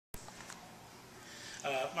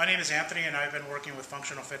My name is Anthony, and I've been working with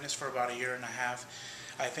functional fitness for about a year and a half.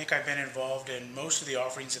 I think I've been involved in most of the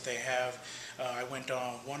offerings that they have. I went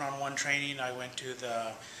on one-on-one training. I went to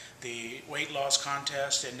the weight loss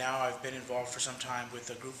contest, and now I've been involved for some time with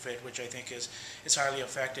the group fit, which I think is highly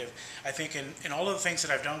effective. I think in all of the things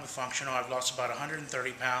that I've done with functional, I've lost about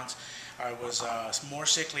 130 pounds. I was more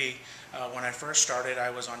sickly when I first started.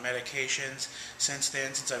 I was on medications. Since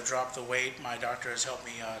then, since I've dropped the weight, my doctor has helped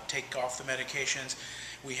me take off the medications.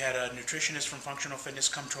 We had a nutritionist from Functional Fitness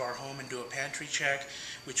come to our home and do a pantry check,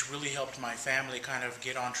 which really helped my family kind of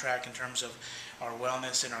get on track in terms of our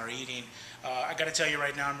wellness and our eating. I got to tell you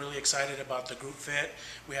right now, I'm really excited about the group fit.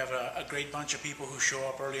 We have a great bunch of people who show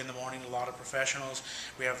up early in the morning, a lot of professionals.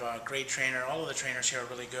 We have a great trainer. All of the trainers here are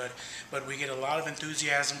really good, but we get a lot of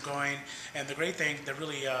enthusiasm going. And the great thing, the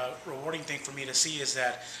really rewarding thing for me to see is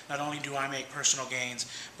that not only do I make personal gains,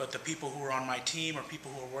 but the people who are on my team or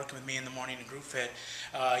people who are working with me in the morning in group fit,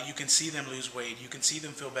 you can see them lose weight. You can see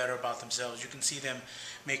them feel better about themselves. You can see them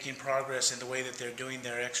making progress in the way that they're doing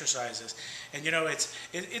their exercises. And you know, it's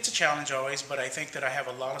a challenge always, but I think that I have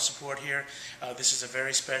a lot of support here. This is a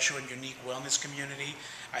very special and unique wellness community.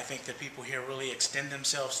 I think that people here really extend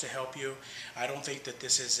themselves to help you. I don't think that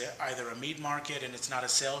this is either a meat market and it's not a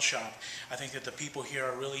sales shop. I think that the people here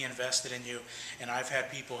are really invested in you, and I've had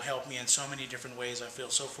people help me in so many different ways. I feel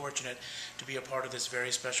so fortunate to be a part of this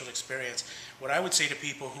very special experience. What I would say to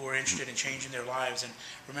people who are interested in changing their lives, and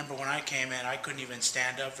remember when I came in, I couldn't even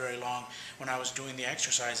stand up very long when I was doing the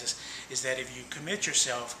exercises, is that if you commit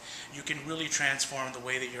yourself, you can really transform the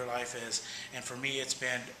way that your life is. And for me, it's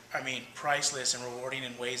been, priceless and rewarding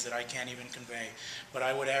in ways that I can't even convey. But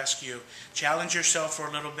I would ask you, challenge yourself for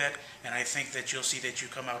a little bit, and I think that you'll see that you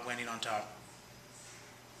come out winning on top.